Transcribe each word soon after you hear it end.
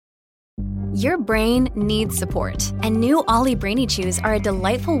Your brain needs support, and new Ollie Brainy Chews are a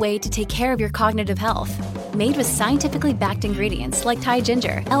delightful way to take care of your cognitive health. Made with scientifically backed ingredients like Thai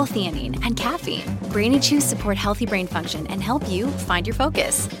ginger, L-theanine, and caffeine, Brainy Chews support healthy brain function and help you find your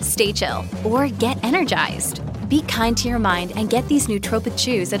focus, stay chill, or get energized. Be kind to your mind and get these nootropic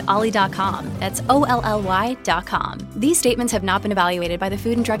chews at ollie.com. That's OLLY.com. These statements have not been evaluated by the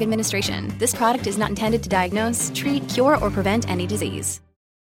Food and Drug Administration. This product is not intended to diagnose, treat, cure, or prevent any disease.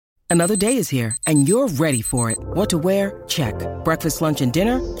 Another day is here, and you're ready for it. What to wear? Check. Breakfast, lunch, and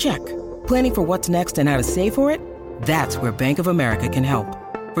dinner? Check. Planning for what's next and how to save for it? That's where Bank of America can help.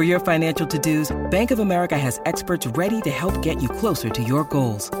 For your financial to-dos, Bank of America has experts ready to help get you closer to your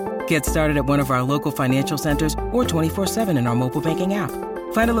goals. Get started at one of our local financial centers or 24/7 in our mobile banking app.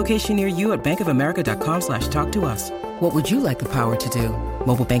 Find a location near you at bankofamerica.com/talktous. What would you like the power to do?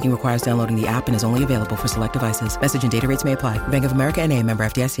 Mobile banking requires downloading the app and is only available for select devices. Message and data rates may apply. Bank of America N.A., member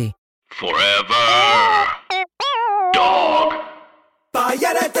FDIC. Forever. Dog.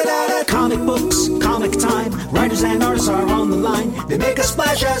 Comic books, comic time. Writers and artists are on the line. They make a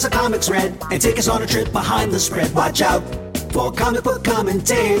splash as a comic's read and take us on a trip behind the spread. Watch out for comic book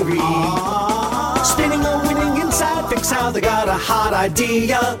commentary. Spinning a winning inside, fix how they got a hot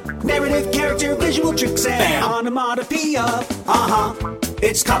idea. Narrative, character, visual tricks, and onomatopoeia.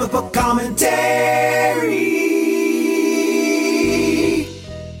 It's comic book commentary.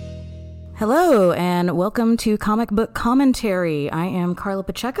 Hello, and welcome to Comic Book Commentary. I am Carla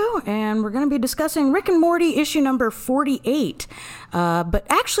Pacheco, and we're going to be discussing Rick and Morty issue number 48, but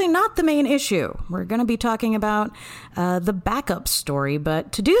actually not the main issue. We're going to be talking about the backup story,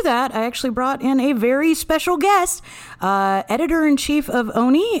 but to do that, I actually brought in a very special guest, editor-in-chief of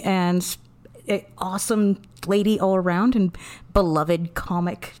Oni, and awesome lady all around, and beloved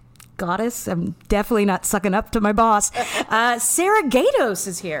comic goddess. I'm definitely not sucking up to my boss. Sarah Gatos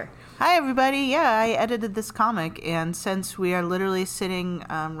is here. Hi, everybody. Yeah, I edited this comic, and since we are literally sitting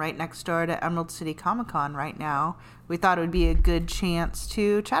right next door to Emerald City Comic Con right now, we thought it would be a good chance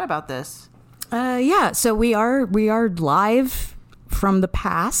to chat about this. So we are live from the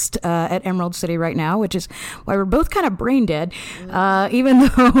past at Emerald City right now, which is why we're both kind of brain dead, even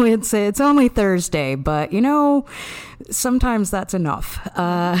though it's only Thursday. But sometimes that's enough.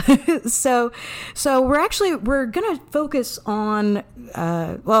 So we're gonna focus on.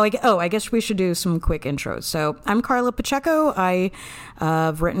 I guess we should do some quick intros. So I'm Carla Pacheco.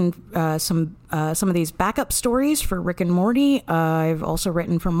 I've written some of these backup stories for Rick and Morty. I've also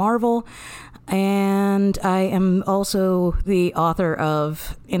written for Marvel. And I am also the author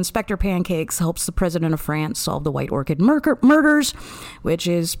of Inspector Pancakes Helps the President of France Solve the White Orchid Murders, which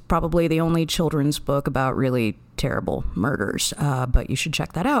is probably the only children's book about really terrible murders. But you should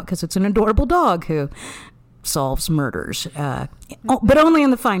check that out because it's an adorable dog who solves murders, but only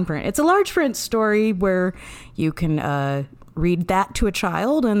in the fine print. It's a large print story where you can read that to a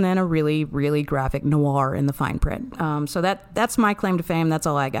child and then a really, really graphic noir in the fine print. So that's my claim to fame. That's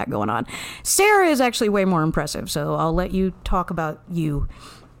all I got going on. Sarah is actually way more impressive, so I'll let you talk about you.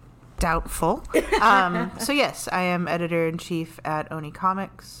 Doubtful. So yes, I am editor-in-chief at Oni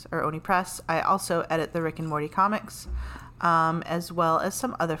Comics, or Oni Press. I also edit the Rick and Morty comics, as well as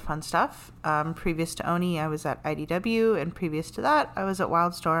some other fun stuff. Previous to Oni, I was at IDW, and previous to that, I was at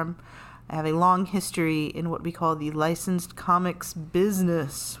Wildstorm. I have a long history in what we call the licensed comics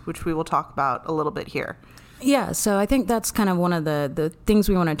business, which we will talk about a little bit here. Yeah, so I think that's kind of one of the things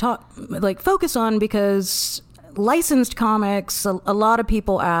we want to focus on, because licensed comics, a lot of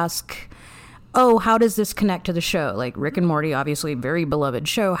people ask, oh, how does this connect to the show? Like Rick and Morty, obviously very beloved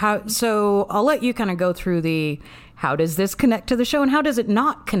show. So I'll let you kind of go through how does this connect to the show and how does it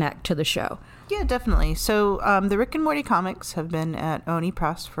not connect to the show? Yeah, definitely. So the Rick and Morty comics have been at Oni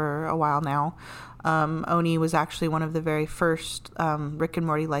Press for a while now. Oni was actually one of the very first Rick and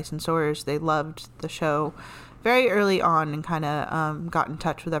Morty licensors. They loved the show very early on and kind of got in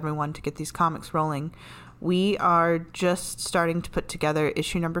touch with everyone to get these comics rolling. We are just starting to put together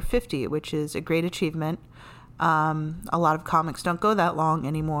issue number 50, which is a great achievement. A lot of comics don't go that long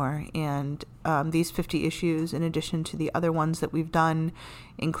anymore, and these 50 issues, in addition to the other ones that we've done,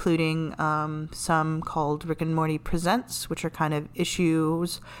 including some called Rick and Morty Presents, which are kind of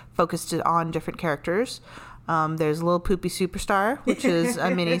issues focused on different characters. There's Little Poopy Superstar, which is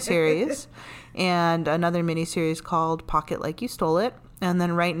a mini-series, and another mini-series called Pocket Like You Stole It. And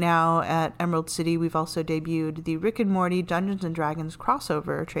then right now at Emerald City, we've also debuted the Rick and Morty Dungeons & Dragons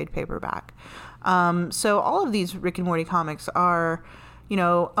crossover trade paperback. So all of these Rick and Morty comics are,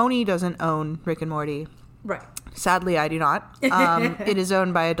 Oni doesn't own Rick and Morty. Right. Sadly, I do not. It is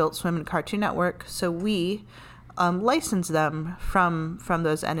owned by Adult Swim and Cartoon Network. So we license them from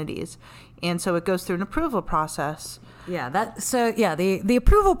those entities. And so it goes through an approval process. Yeah, the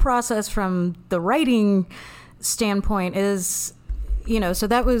approval process from the writing standpoint is, so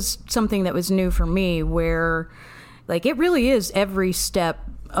that was something that was new for me, where like it really is every step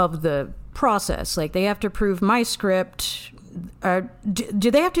of the process. Like they have to approve my script.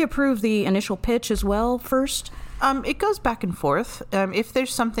 Do they have to approve the initial pitch as well first? It goes back and forth. If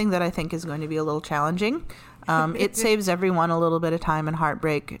there's something that I think is going to be a little challenging, it saves everyone a little bit of time and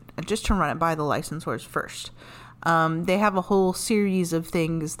heartbreak just to run it by the licensors first. They have a whole series of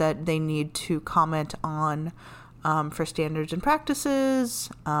things that they need to comment on for standards and practices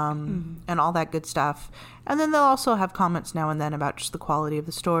and all that good stuff. And then they'll also have comments now and then about just the quality of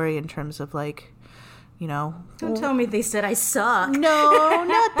the story in terms of like, Don't tell me they said I suck. No,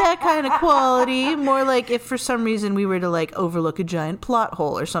 not that kind of quality. More like if for some reason we were to like overlook a giant plot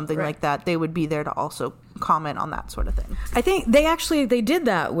hole or something like that, they would be there to also comment on that sort of thing. I think they did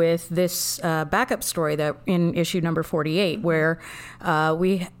that with this backup story that in issue number 48, where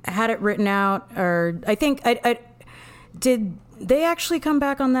we had it written out, or I think did they actually come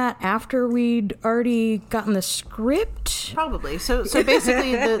back on that after we'd already gotten the script? Probably. So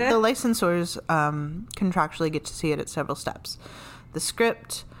basically the licensors contractually get to see it at several steps. The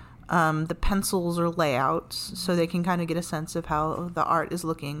script, the pencils or layouts, so they can kind of get a sense of how the art is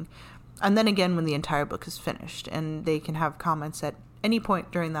looking. And then again when the entire book is finished, and they can have comments at any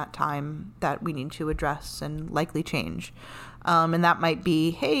point during that time that we need to address and likely change. And that might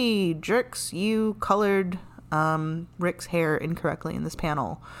be, hey, jerks, you colored Rick's hair incorrectly in this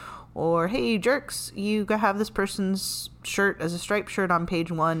panel. Or, hey, jerks, you have this person's shirt as a striped shirt on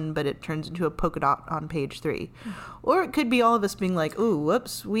page 1, but it turns into a polka dot on page 3. Or it could be all of us being like, ooh,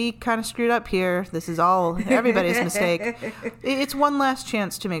 whoops, we kind of screwed up here. This is all everybody's mistake. It's one last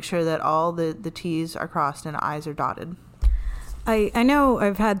chance to make sure that all the T's are crossed and I's are dotted. I know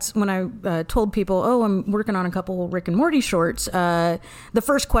I've had, when I told people, I'm working on a couple Rick and Morty shorts, the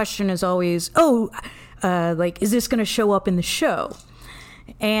first question is always, is this going to show up in the show?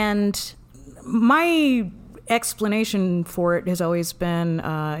 And my explanation for it has always been,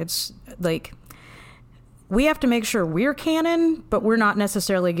 it's like, we have to make sure we're canon, but we're not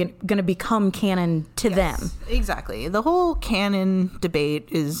necessarily going to become canon to them. Exactly. The whole canon debate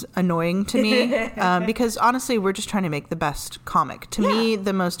is annoying to me because honestly, we're just trying to make the best comic. To me,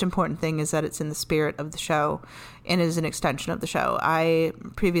 the most important thing is that it's in the spirit of the show and is an extension of the show.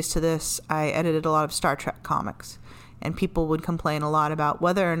 Previous to this, I edited a lot of Star Trek comics, and people would complain a lot about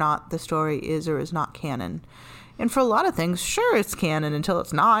whether or not the story is or is not canon. And for a lot of things, sure, it's canon until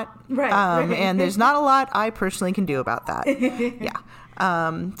it's not. Right. And there's not a lot I personally can do about that. Yeah.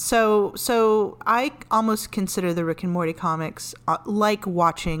 So I almost consider the Rick and Morty comics like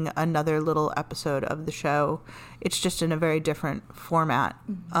watching another little episode of the show. It's just in a very different format.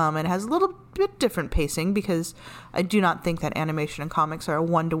 It has a little bit different pacing because I do not think that animation and comics are a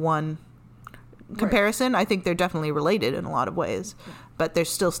one-to-one comparison. I think they're definitely related in a lot of ways, but there's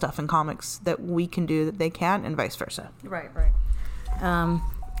still stuff in comics that we can do that they can't, and vice versa. Right.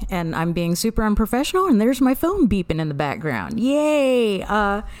 And I'm being super unprofessional, and there's my phone beeping in the background. Yay!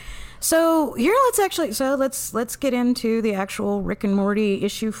 So here, let's get into the actual Rick and Morty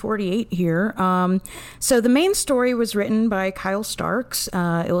issue 48 here. So the main story was written by Kyle Starks,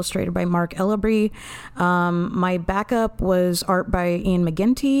 illustrated by Mark Ellabry. My backup was art by Ian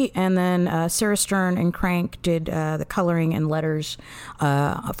McGinty, and then Sarah Stern and Crank did the coloring and letters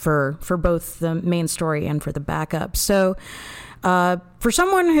for both the main story and for the backup. So for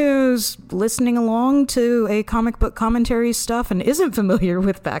someone who's listening along to a comic book commentary stuff and isn't familiar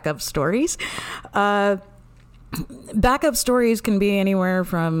with backup stories, backup stories can be anywhere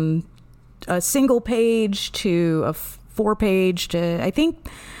from a single page to a 4-page to, I think,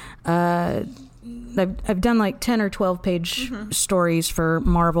 I've done like 10 or 12 page stories for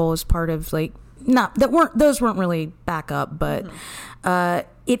Marvel as part of like, those weren't really backup, but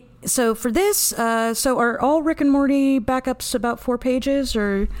so for this, so are all Rick and Morty backups about 4 pages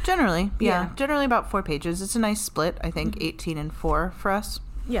or? Generally, yeah. Generally about 4 pages. It's a nice split, I think 18 and 4 for us.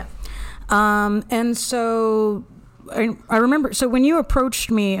 Yeah. And so I remember, so when you approached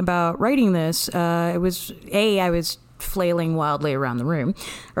me about writing this, I was flailing wildly around the room,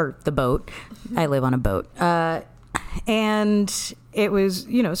 or the boat. I live on a boat. And it was,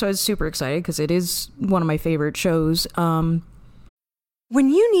 so I was super excited because it is one of my favorite shows. When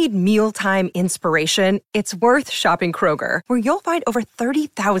you need mealtime inspiration, it's worth shopping Kroger, where you'll find over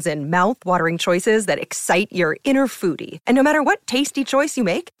 30,000 mouth-watering choices that excite your inner foodie. And no matter what tasty choice you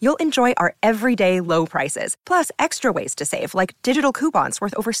make, you'll enjoy our everyday low prices, plus extra ways to save, like digital coupons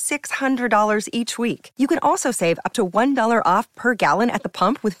worth over $600 each week. You can also save up to $1 off per gallon at the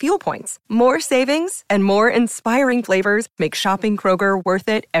pump with fuel points. More savings and more inspiring flavors make shopping Kroger worth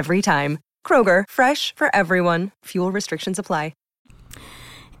it every time. Kroger, fresh for everyone. Fuel restrictions apply.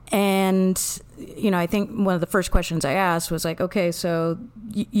 And, I think one of the first questions I asked was like, okay, so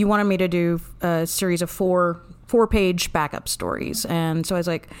you wanted me to do a series of four-page backup stories. And so I was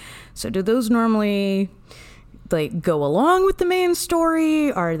like, so do those normally go along with the main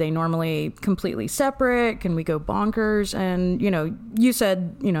story? Are they normally completely separate? Can we go bonkers? And, you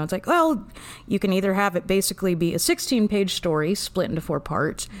said, it's like, well, you can either have it basically be a 16-page story split into 4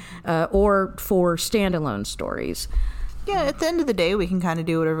 parts, or 4 standalone stories. Yeah, at the end of the day, we can kind of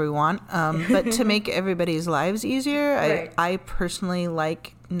do whatever we want. But to make everybody's lives easier, Right. I personally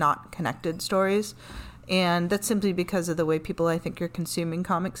like not connected stories. And that's simply because of the way people, I think, are consuming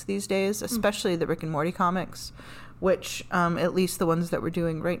comics these days, especially the Rick and Morty comics, which, at least the ones that we're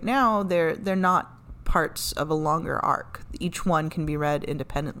doing right now, they're not parts of a longer arc. Each one can be read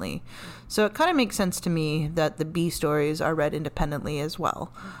independently. So it kind of makes sense to me that the B stories are read independently as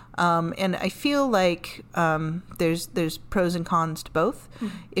well. And I feel like there's pros and cons to both.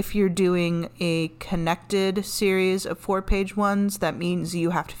 If you're doing a connected series of 4-page ones, that means you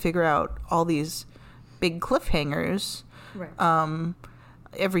have to figure out all these big cliffhangers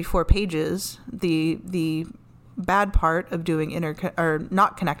every 4 pages. The bad part of doing or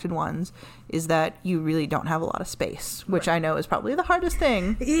not connected ones is that you really don't have a lot of space, which I know is probably the hardest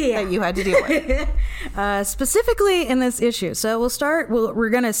thing that you had to deal with. Specifically in this issue. So we're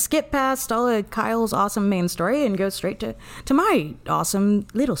going to skip past all of Kyle's awesome main story and go straight to my awesome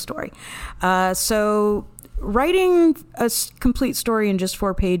little story. So writing a complete story in just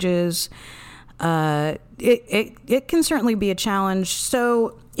 4 pages, it can certainly be a challenge.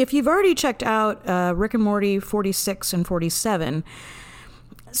 So if you've already checked out Rick and Morty 46 and 47,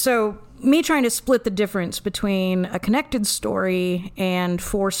 so me trying to split the difference between a connected story and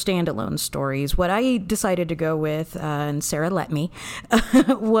 4 standalone stories, what I decided to go with, and Sarah let me,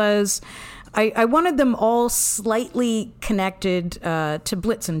 was I wanted them all slightly connected to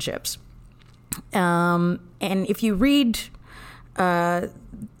Blitz and Chips. And if you read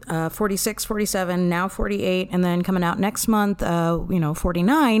 46, 47, now 48, and then coming out next month,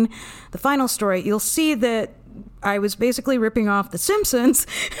 49, the final story, you'll see that I was basically ripping off The Simpsons.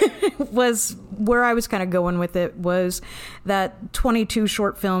 Was where I was kind of going with it, was that 22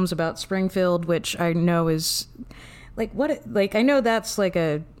 short films about Springfield, which I know is I know that's like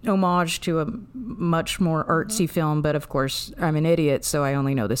a homage to a much more artsy film, but of course I'm an idiot, so I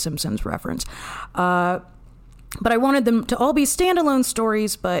only know The Simpsons reference. But I wanted them to all be standalone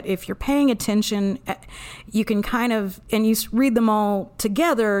stories, but if you're paying attention, you can and you read them all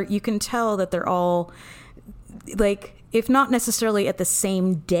together, you can tell that they're all, if not necessarily at the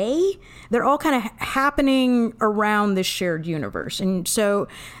same day, they're all kind of happening around this shared universe. And so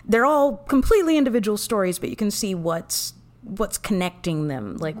they're all completely individual stories, but you can see what's connecting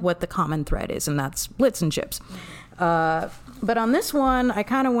them, what the common thread is, and that's Blitz and Chips. But on this one, I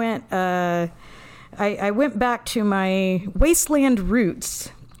kind of went... I went back to my Wasteland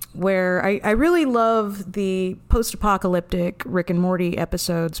roots, where I really love the post-apocalyptic Rick and Morty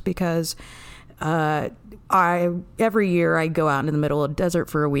episodes because every year I go out into the middle of the desert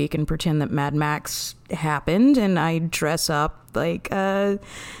for a week and pretend that Mad Max happened, and I dress up like I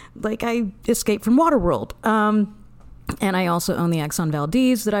escaped from Waterworld. And I also own the Exxon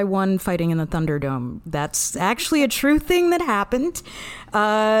Valdez that I won fighting in the Thunderdome. That's actually a true thing that happened.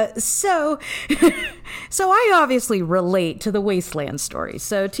 So I obviously relate to the Wasteland story.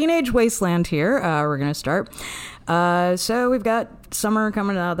 So Teenage Wasteland here, we're going to start. So we've got Summer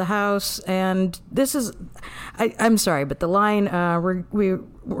coming out of the house, and this is, I'm sorry, but the line,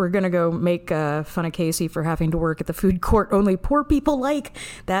 we're going to go make fun of Casey for having to work at the food court only poor people like.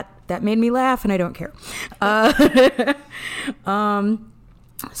 That made me laugh, and I don't care.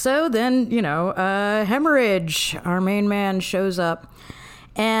 So then, Hemorrhage, our main man, shows up.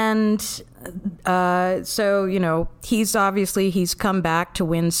 And so, he's come back to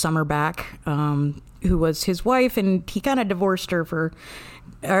win Summer back, who was his wife, and he kind of divorced her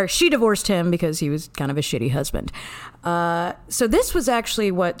or she divorced him because he was kind of a shitty husband. So this was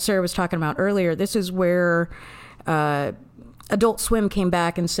actually what Sarah was talking about earlier. This is where Adult Swim came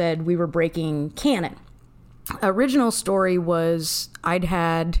back and said we were breaking canon. Original story was I'd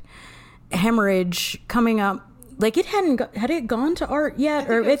had Hemorrhage coming up like it had it gone to art yet,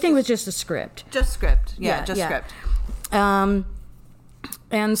 or I think it was just a script. Just script. Yeah, script.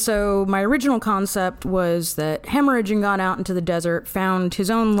 And so my original concept was that Hemorrhage had gone out into the desert, found his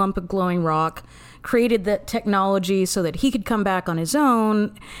own lump of glowing rock, created that technology so that he could come back on his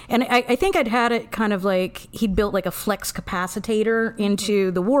own. And I think I'd had it kind of like he'd built like a flex capacitator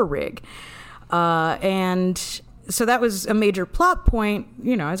into the war rig. And so that was a major plot point.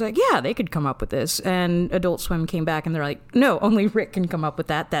 You know, I was like, yeah, they could come up with this. And Adult Swim came back and they're like, no, only Rick can come up with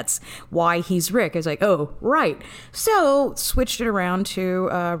that. That's why he's Rick. I was like, oh, right. So switched it around to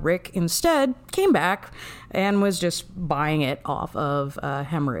Rick instead, came back and was just buying it off of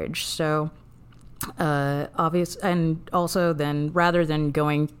Hemorrhage. So obvious. And also then rather than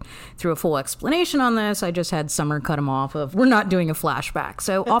going through a full explanation on this, I just had Summer cut him off of, we're not doing a flashback.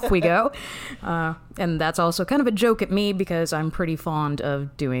 So off we go. And that's also kind of a joke at me because I'm pretty fond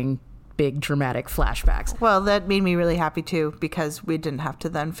of doing big dramatic flashbacks. Well, that made me really happy too, because we didn't have to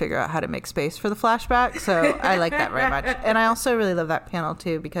then figure out how to make space for the flashback. So I like that very much. And I also really love that panel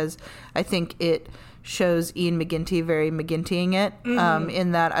too, because I think it shows Ian McGinty very McGintying it,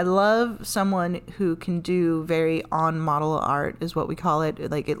 in that I love someone who can do very on-model art, is what we call it.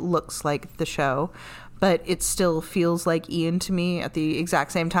 Like, it looks like the show, but it still feels like Ian to me at the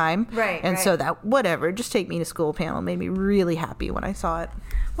exact same time. Right. And so that, whatever, Just Take Me to School panel made me really happy when I saw it.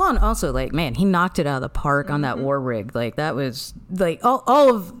 Well, and also, like, man, he knocked it out of the park on that war rig. Like, that was, like, all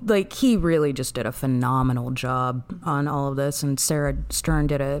of, like, he really just did a phenomenal job on all of this. And Sarah Stern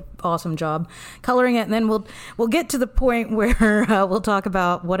did an awesome job coloring it. And then we'll get to the point where we'll talk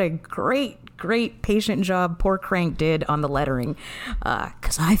about what a great patient job poor Crank did on the lettering,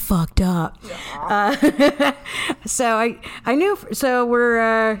 because I fucked up. So I knew, so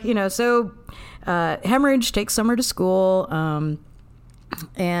we're, Hemorrhage takes Summer to school,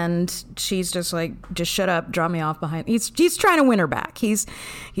 and she's just like, just shut up, drop me off behind. He's trying to win her back. He's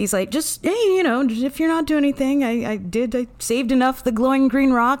like, just, hey, if you're not doing anything, I saved enough the glowing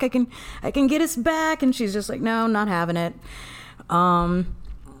green rock, I can get us back. And she's just like, no, not having it. And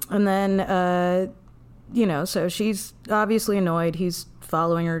then so she's obviously annoyed. He's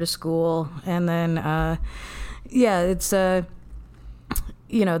following her to school, and then it's this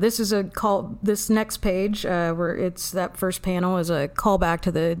is a call. This next page, where it's that first panel, is a callback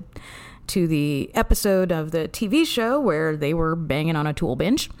to the episode of the TV show where they were banging on a tool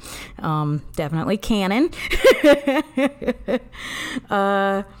bench. Definitely canon.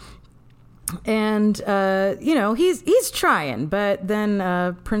 He's trying, but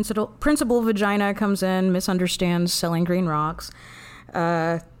then Principal Vagina comes in, misunderstands selling green rocks.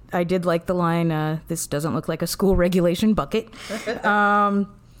 I did like the line, this doesn't look like a school regulation bucket. And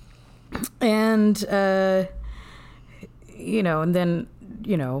then,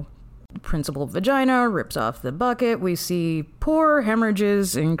 Principal Vagina rips off the bucket. We see poor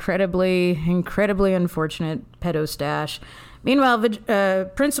Hemorrhage's incredibly unfortunate pedo stash. Meanwhile,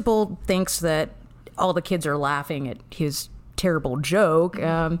 Principal thinks that all the kids are laughing at his terrible joke,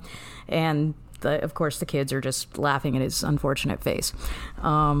 and of course the kids are just laughing at his unfortunate face.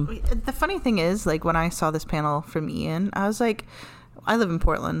 The funny thing is, like, when I saw this panel from Ian, I was like, I live in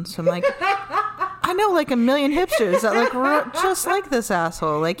Portland, so I'm like, I know like a million hipsters that look just like this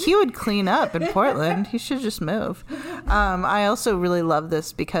asshole. Like, he would clean up in Portland. He should just move. I also really love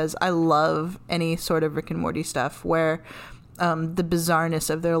this because I love any sort of Rick and Morty stuff where the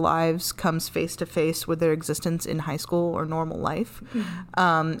bizarreness of their lives comes face to face with their existence in high school or normal life.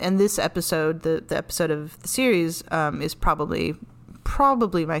 And this episode, the episode of the series, is probably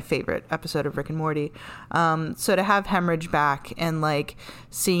my favorite episode of Rick and Morty. So to have Hemorrhage back and like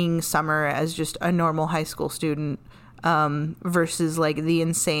seeing Summer as just a normal high school student, versus like the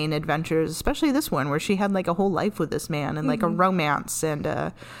insane adventures, especially this one where she had like a whole life with this man and like a romance and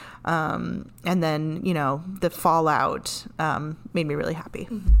then the fallout made me really happy.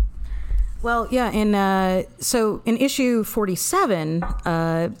 Well, yeah, so in issue 47,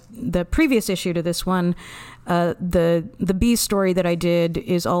 the previous issue to this one, the B story that I did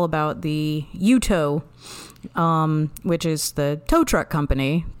is all about the U-Tow, which is the tow truck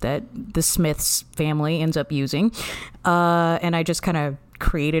company that the Smiths family ends up using, and I just kind of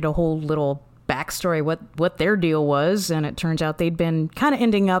created a whole little backstory what their deal was, and it turns out they'd been kind of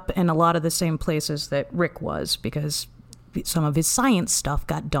ending up in a lot of the same places that Rick was, because some of his science stuff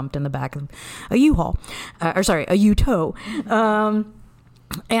got dumped in the back of a U-Haul, a U-Tow.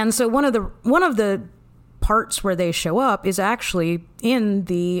 And so one of the parts where they show up is actually in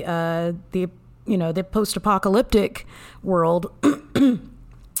the post-apocalyptic world.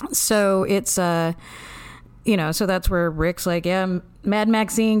 So it's so that's where Rick's like, yeah, Mad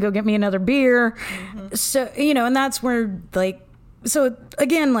Maxine, go get me another beer. So, and that's where, like, so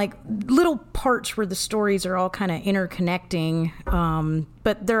again, like, little parts where the stories are all kind of interconnecting,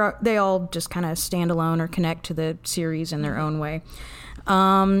 but they all just kind of stand alone or connect to the series in their own way.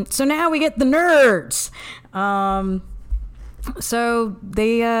 So now we get the nerds. So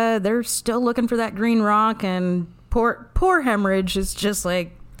they're still looking for that green rock, and poor Hemorrhage is just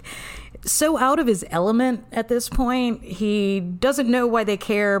like so out of his element at this point. He doesn't know why they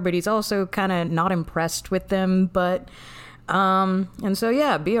care, but he's also kind of not impressed with them. But and so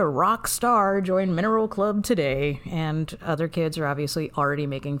yeah, be a rock star, join Mineral Club today. And other kids are obviously already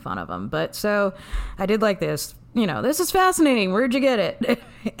making fun of him. But so I did like this. This is fascinating. Where'd you get it?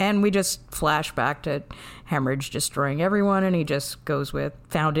 And we just flash back to Hemorrhage destroying everyone, and he just goes with,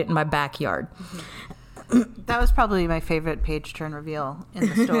 found it in my backyard. That was probably my favorite page turn reveal in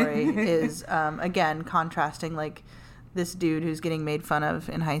the story is, again, contrasting, like, this dude who's getting made fun of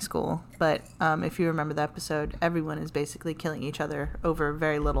in high school. But if you remember the episode, everyone is basically killing each other over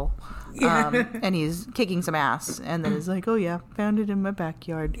very little. And he's kicking some ass. And then he's like, oh, yeah, found it in my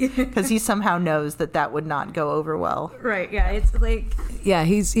backyard. Because he somehow knows that would not go over well. Right. Yeah. It's like, yeah,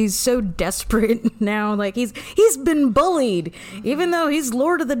 he's so desperate now. Like, he's been bullied, even though he's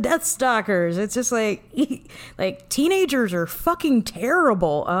Lord of the Deathstalkers. It's just like, teenagers are fucking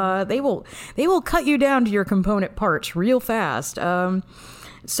terrible. They will cut you down to your component parts real fast.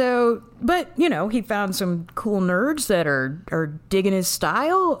 So, but, he found some cool nerds that are digging his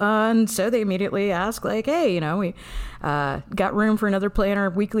style. And so they immediately ask, like, hey, we got room for another play in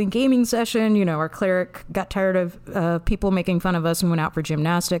our weekly gaming session. Our cleric got tired of people making fun of us and went out for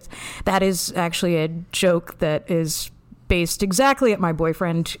gymnastics. That is actually a joke that is based exactly at my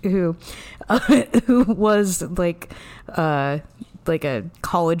boyfriend who was like a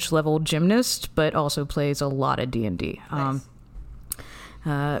college level gymnast, but also plays a lot of D&D. Nice.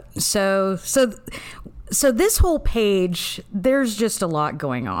 So this whole page, there's just a lot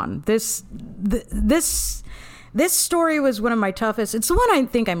going on. This story was one of my toughest. It's the one I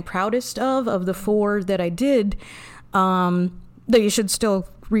think I'm proudest of the 4 that I did. Though you should still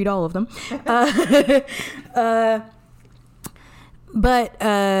read all of them.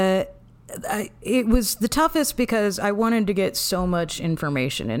 It was the toughest because I wanted to get so much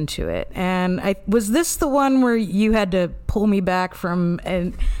information into it. And was this the one where you had to pull me back from,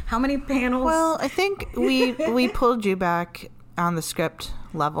 and how many panels? Well, I think we pulled you back on the script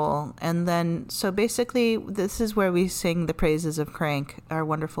level. And then, so basically, this is where we sing the praises of Crank, our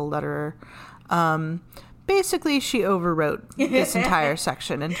wonderful letterer. Basically, she overwrote this entire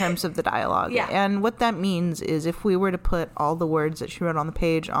section in terms of the dialogue. Yeah. And what that means is if we were to put all the words that she wrote on the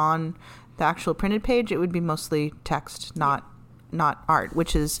page on the actual printed page, it would be mostly text, not art,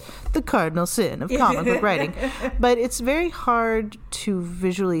 which is the cardinal sin of comic book writing. But it's very hard to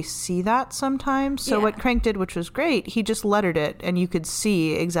visually see that sometimes. So what Crank did, which was great, he just lettered it, and you could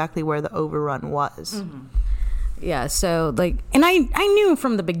see exactly where the overrun was. Mm-hmm. Yeah, so, like, and I knew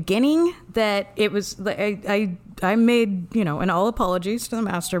from the beginning that it was, I made, and all apologies to the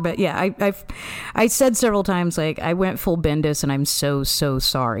master, but yeah, I said several times, like, I went full Bendis and I'm so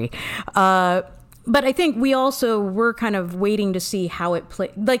sorry. But I think we also were kind of waiting to see how it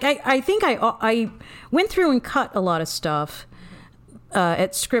played. Like, I think I went through and cut a lot of stuff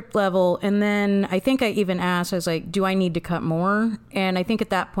at script level, and then I think I even asked, I was like, do I need to cut more? And I think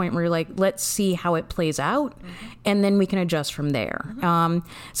at that point we were like, let's see how it plays out, and then we can adjust from there.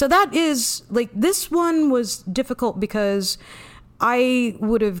 So that is, like, this one was difficult because I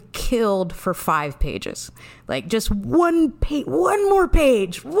would have killed for 5 pages. Like, just one more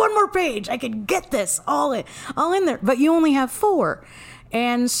page. I could get this all in there. But you only have 4.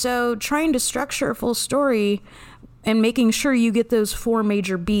 And so trying to structure a full story and making sure you get those 4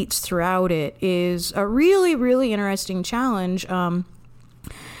 major beats throughout it is a really, really interesting challenge.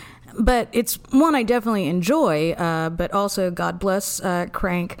 But it's one I definitely enjoy, but also God bless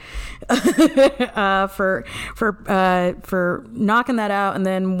Crank for knocking that out. And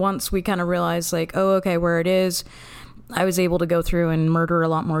then once we kind of realized, like, oh, okay, where it is, I was able to go through and murder a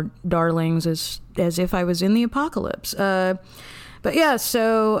lot more darlings as if I was in the apocalypse. But yeah,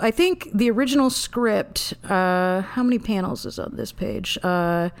 so I think the original script, how many panels is on this page?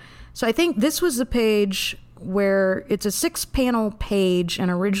 So I think this was the page where it's a 6-panel page, and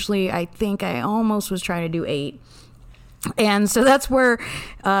originally I think I almost was trying to do 8. And so that's where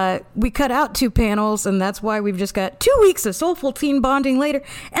we cut out 2 panels, and that's why we've just got 2 weeks of soulful teen bonding later,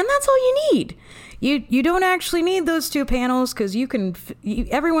 and that's all you need. You don't actually need those 2 panels because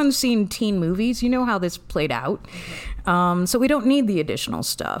everyone's seen teen movies. You know how this played out. So we don't need the additional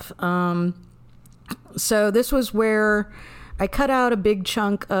stuff. So this was where I cut out a big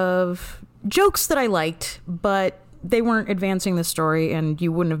chunk of jokes that I liked, but they weren't advancing the story, and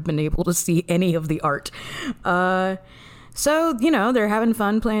you wouldn't have been able to see any of the art. So, they're having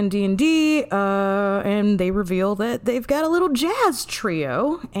fun playing D&D, and they reveal that they've got a little jazz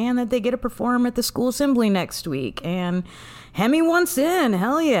trio, and that they get to perform at the school assembly next week. And Hemi wants in.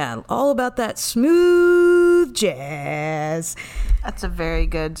 Hell yeah. All about that smooth jazz. That's a very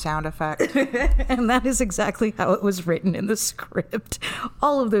good sound effect. And that is exactly how it was written in the script.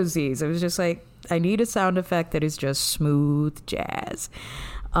 All of those Z's. It was just like, I need a sound effect that is just smooth jazz.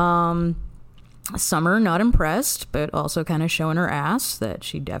 Summer not impressed, but also kind of showing her ass that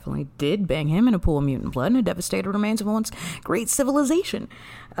she definitely did bang him in a pool of mutant blood and a devastated remains of once great civilization.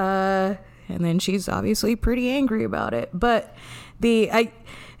 And then she's obviously pretty angry about it. But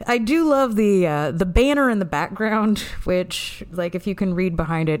I do love the banner in the background, which, like, if you can read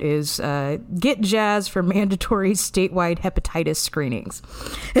behind it, is get jazz for mandatory statewide hepatitis screenings.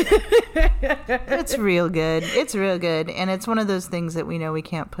 It's real good. It's real good. And it's one of those things that we know we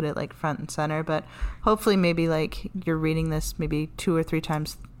can't put it like front and center, but hopefully maybe like you're reading this maybe 2 or 3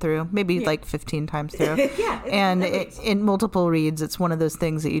 times through, maybe like 15 times through. And in multiple reads, it's one of those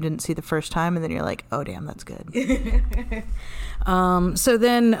things that you didn't see the first time, and then you're like, oh, damn, that's good. So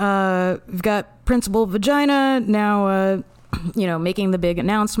then we've got Principal Vagina now, making the big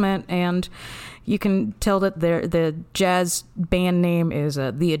announcement, and you can tell that the jazz band name is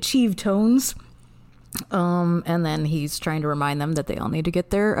the Achieve Tones. And then he's trying to remind them that they all need to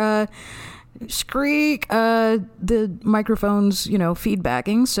get their the microphones,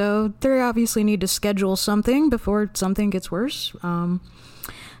 feedbacking. So they obviously need to schedule something before something gets worse.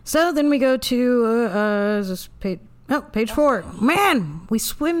 So then we go to this page 4. Man, we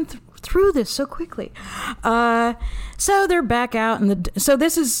swim through this so quickly. So they're back out, so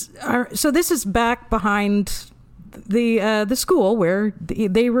this is back behind the school where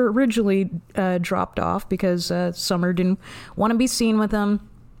they were originally dropped off because Summer didn't want to be seen with them.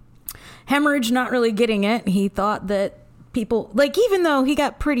 Hemorrhage not really getting it. He thought that people, like, even though he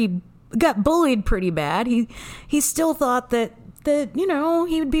got bullied pretty bad, he still thought that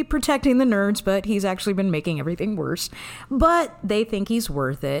he would be protecting the nerds, but he's actually been making everything worse. But they think he's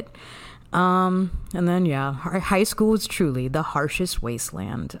worth it. And then, high school is truly the harshest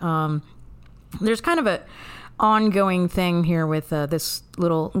wasteland. There's kind of a ongoing thing here with this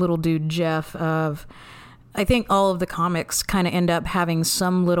little dude, Jeff, of, I think all of the comics kind of end up having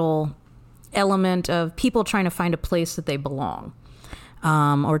some little element of people trying to find a place that they belong,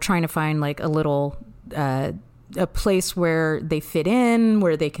 or trying to find like a little a place where they fit in,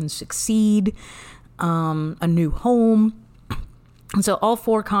 where they can succeed, a new home. And so all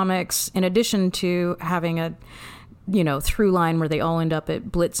 4 comics, in addition to having a through line where they all end up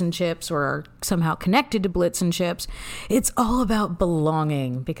at Blitz and Chips or are somehow connected to Blitz and Chips, it's all about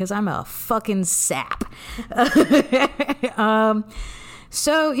belonging, because I'm a fucking sap.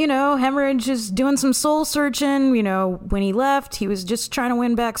 So, Hemorrhage is doing some soul searching. When he left, he was just trying to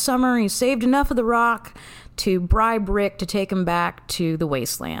win back Summer. He saved enough of the rock to bribe Rick to take him back to the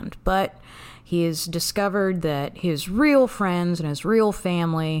wasteland. But he has discovered that his real friends and his real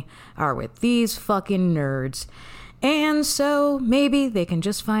family are with these fucking nerds. And so maybe they can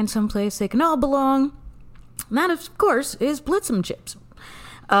just find some place they can all belong. And that, of course, is Blitz'em Chips.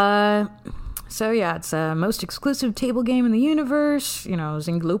 So yeah, it's the most exclusive table game in the universe.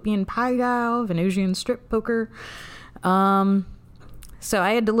 Zinglopian Pai-Gow, Venusian Strip Poker. So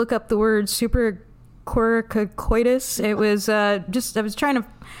I had to look up the word super coitus. It was I was trying to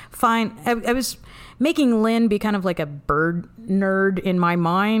find, I was making Lynn be kind of like a bird nerd in my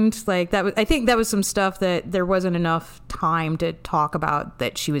mind. Like that was, I think that was some stuff that there wasn't enough time to talk about,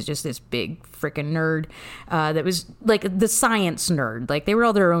 that she was just this big freaking nerd. That was like the science nerd. Like they were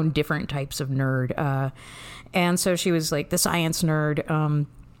all their own different types of nerd. And so she was like the science nerd.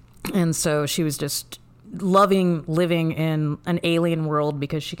 And so she was just loving living in an alien world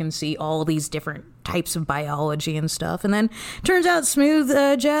because she can see all these different types of biology and stuff. And then turns out smooth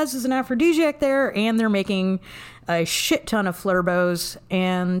jazz is an aphrodisiac there, and they're making a shit ton of flurbos.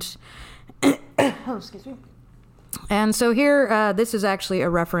 And oh, excuse me. And so here, this is actually a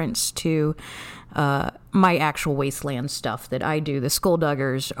reference to my actual wasteland stuff that I do. The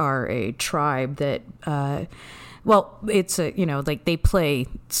Skullduggers are a tribe that well, it's a, like they play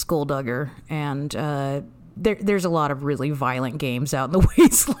Skulldugger, and there's a lot of really violent games out in the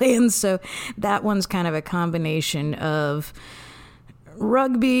wasteland. So that one's kind of a combination of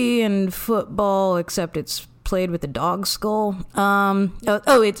rugby and football, except it's played with a dog skull. They're a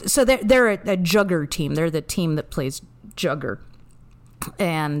jugger team. They're the team that plays jugger.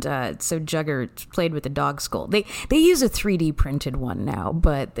 And so Jugger played with the dog skull. They use a 3D printed one now,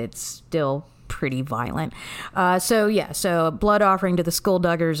 but it's still pretty violent. So blood offering to the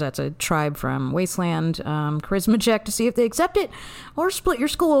Skullduggers. That's a tribe from Wasteland. Charisma check to see if they accept it, or split your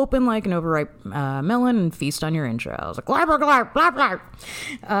skull open like an overripe melon and feast on your entrails. Glabber, glab, blab,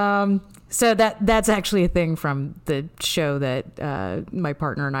 blab. So that's actually a thing from the show that my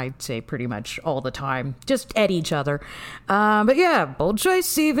partner and I say pretty much all the time, just at each other. But yeah, bold choice.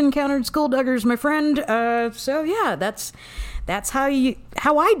 Steve encountered Skullduggers, my friend. So yeah, that's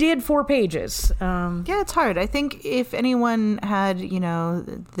how I did 4 pages. Yeah, it's hard. I think if anyone had,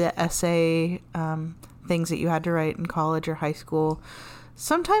 the essay things that you had to write in college or high school,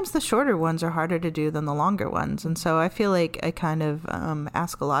 sometimes the shorter ones are harder to do than the longer ones. And so I feel like I kind of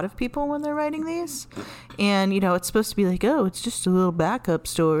ask a lot of people when they're writing these. And, it's supposed to be like, oh, it's just a little backup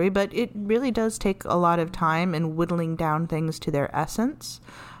story. But it really does take a lot of time and whittling down things to their essence.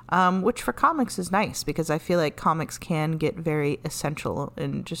 Which for comics is nice, because I feel like comics can get very essential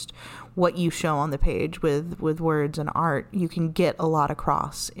in just what you show on the page with words and art. You can get a lot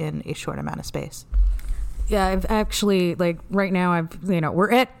across in a short amount of space. Yeah, I've actually, right now,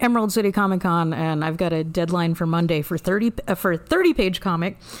 we're at Emerald City Comic Con, and I've got a deadline for Monday for a 30-page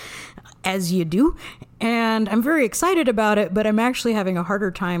comic, as you do, and I'm very excited about it, but I'm actually having a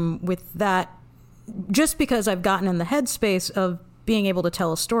harder time with that just because I've gotten in the headspace of being able to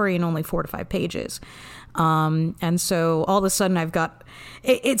tell a story in only 4 to 5 pages. And so all of a sudden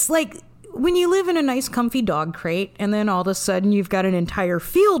it's like when you live in a nice comfy dog crate and then all of a sudden you've got an entire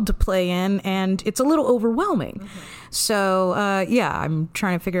field to play in and it's a little overwhelming. Mm-hmm. So I'm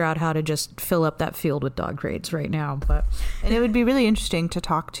trying to figure out how to just fill up that field with dog crates right now. And it would be really interesting to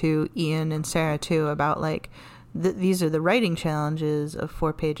talk to Ian and Sarah too about these are the writing challenges of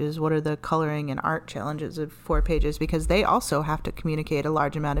 4 pages. What are the coloring and art challenges of 4 pages? Because they also have to communicate a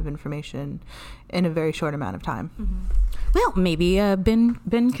large amount of information in a very short amount of time. Mm-hmm. Well, maybe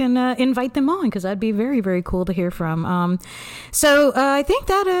Ben can invite them on, because that'd be very, very cool to hear from. So I think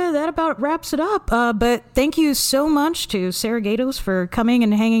that about wraps it up. But thank you so much to Sarah Gatos for coming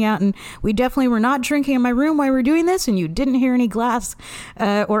and hanging out. And we definitely were not drinking in my room while we were doing this, and you didn't hear any glass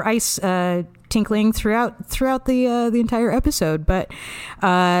or ice tinkling throughout the entire episode. But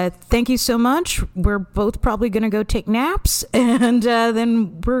thank you so much. We're both probably going to go take naps, and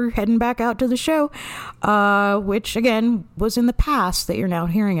then we're heading back out to the show, which again was in the past that you're now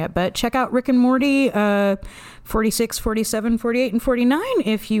hearing it. But check out Rick and Morty 46, 47, 48, and 49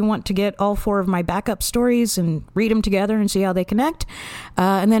 if you want to get all 4 of my backup stories and read them together and see how they connect.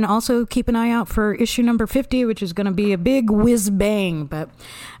 And then also keep an eye out for issue number 50, which is going to be a big whiz bang. But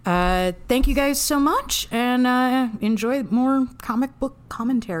thank you guys so much, and enjoy more comic book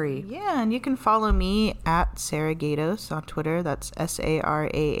commentary. Yeah, and you can follow me at Sarah Gatos on Twitter. That's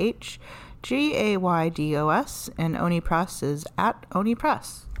SarahGaydos, and Oni Press is at Oni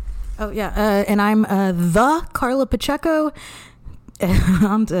Press. Oh, yeah, and I'm the Carla Pacheco.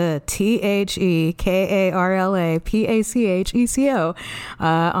 I'm the TheKarlaPacheco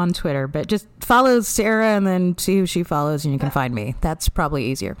on Twitter. But just follow Sarah and then see who she follows, and you can find me. That's probably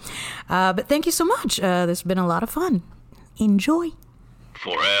easier. But thank you so much. This has been a lot of fun. Enjoy.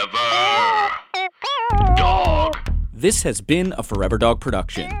 Forever Dog. This has been a Forever Dog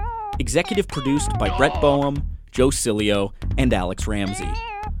production. Executive produced by Brett Boehm, Joe Cilio, and Alex Ramsey.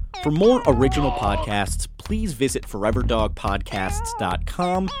 For more original podcasts, please visit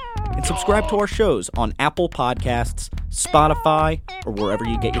foreverdogpodcasts.com and subscribe to our shows on Apple Podcasts, Spotify, or wherever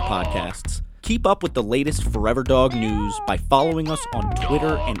you get your podcasts. Keep up with the latest Forever Dog news by following us on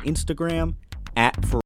Twitter and Instagram at